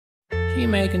She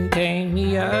may contain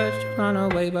the urge to run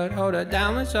away, but hold her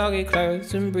down with soggy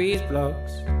clothes and breeze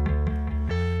blocks.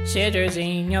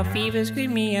 Cetirizine, your fevers greet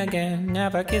me again.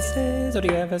 Never kisses, or do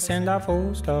you ever send a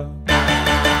full stop?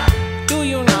 Do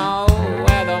you know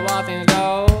where the wild things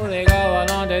go? They go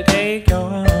along to take your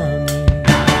honey.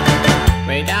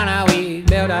 Way down how we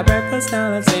build our breakfast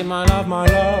down and say my love, love,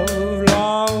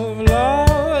 love.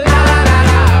 La la la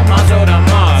la, muscle to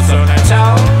muscle, and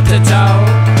toe to toe.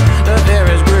 The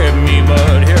fears grip me,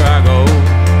 but here I go.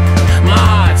 My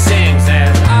heart sings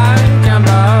as I jump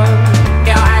up.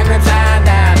 Your hand grips and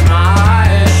as my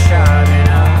heart is shutting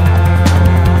up.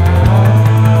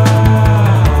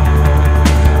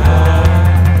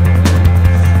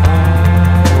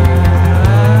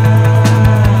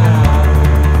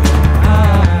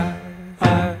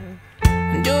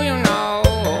 Do you know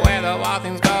where the wild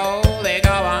things go? They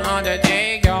go on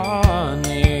undertake your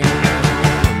honey.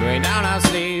 Bring down our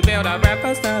sleep, build our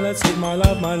breakfast, now let's eat my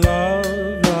love, love,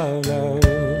 love.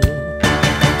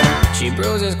 She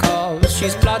bruises calls, she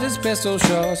splutters pistol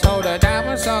shots. Hold her down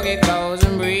with soggy clothes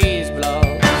and breeze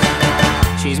blocks.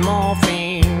 She's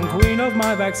morphine, queen of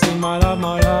my vaccine, my love,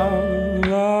 love,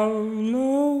 love.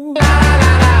 La la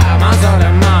la, muscle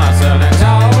to muscle and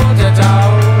toe to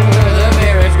toe. The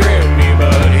spirits grip me,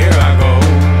 but here I go.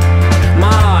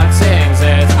 My heart sings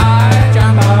as I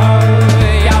jump up.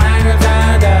 Your hand grips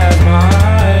and as my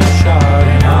eyes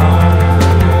shutting up.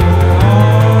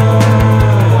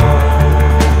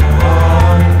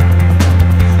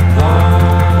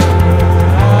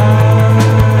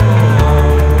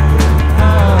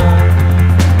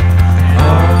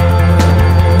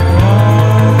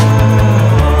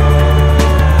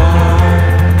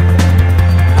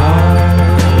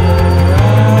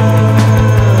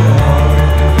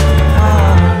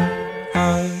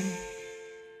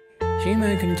 She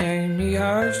may contain the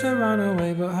urge to run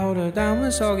away, but hold her down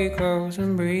with soggy clothes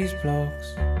and breeze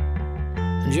blocks.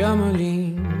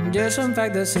 Germaline,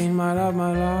 disinfect the scene, my love,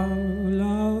 love,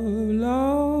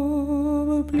 love.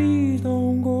 But please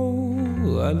don't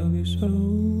go, I love you so,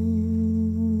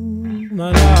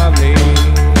 my lovely.